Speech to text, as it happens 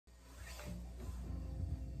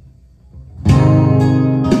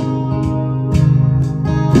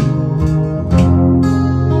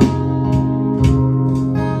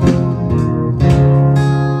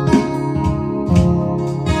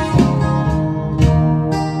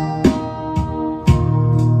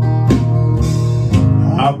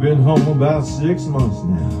been home about 6 months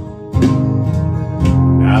now,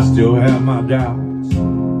 and I still have my doubts.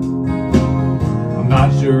 I'm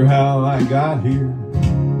not sure how I got here,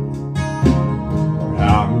 or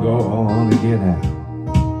how I'm gonna get out.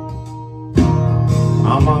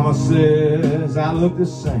 My mama says I look the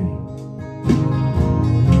same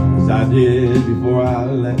as I did before I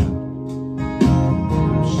left.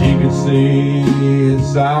 If she could see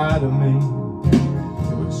inside of me,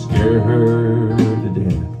 it would scare her to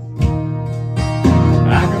death.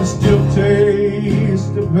 I can still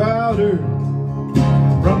taste the powder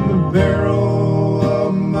from the barrel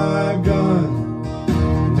of my gun,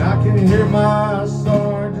 and I can hear my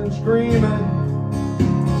sergeant screaming,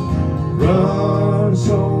 "Run,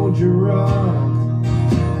 soldier, run."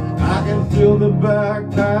 I can feel the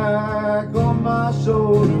backpack on my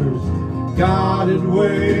shoulders, God had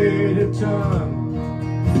weighed a ton.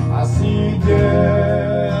 I see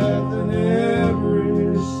death in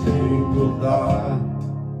every single thought.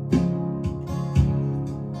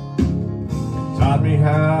 It taught me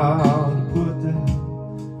how to put that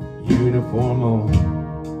uniform on,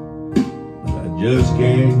 but I just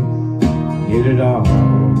can't get it off.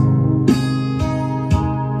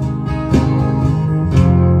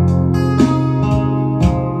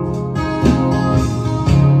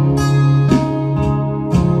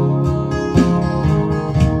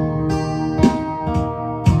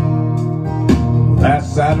 Last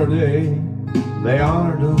Saturday, they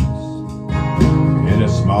honored us in a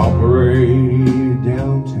small parade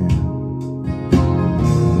downtown.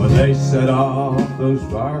 When they set off those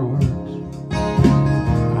fireworks,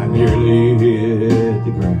 I nearly hit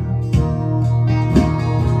the ground.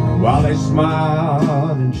 And while they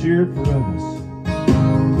smiled and cheered for us,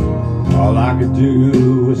 all I could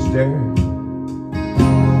do was stare.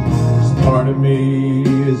 'Cause part of me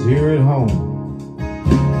is here at home,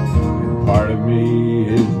 part of me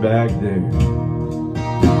is back there.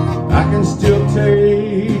 I can still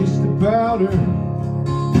taste the powder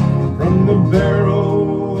from the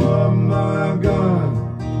barrel of my gun,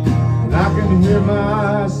 and I can hear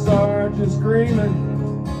my sergeant screaming,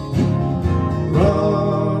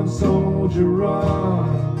 "Run, soldier, run."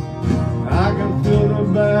 I can feel the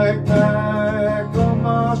backpack on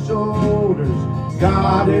my shoulders,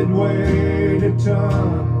 God had weighed a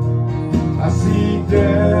ton. I see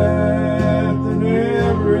death in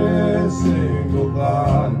every single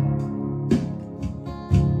thought.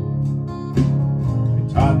 It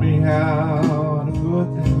taught me how to put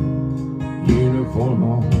that uniform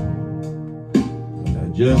on, but I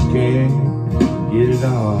just can't get it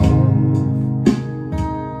off.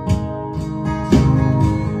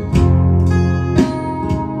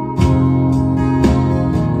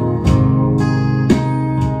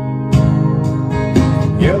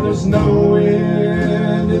 Yeah, there's no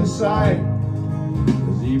end in sight,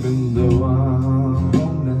 'cause even though I'm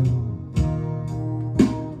home now,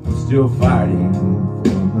 I'm still fighting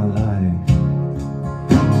for my life.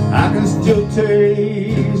 I can still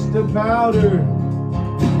taste the powder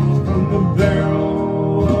from the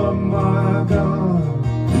barrel of my gun,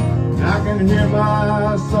 and I can hear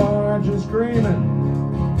my sergeant screaming,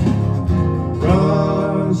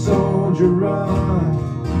 "Run, soldier, run."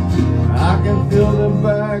 I can feel the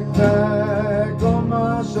backpack on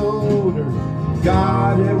my shoulders,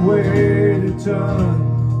 God had weighed a ton.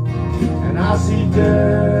 And I see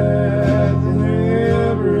death in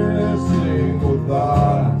every single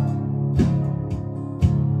thought.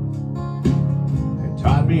 It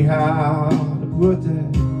taught me how to put that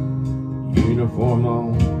uniform on,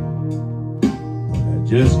 but I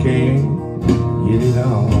just can't get it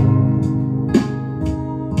on.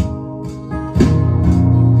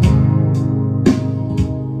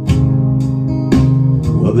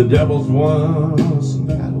 Well, the devil's won some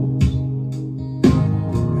battles,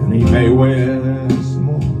 and he may win some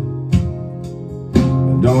more.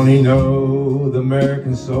 But don't he know the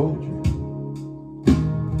American soldier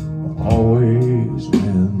will always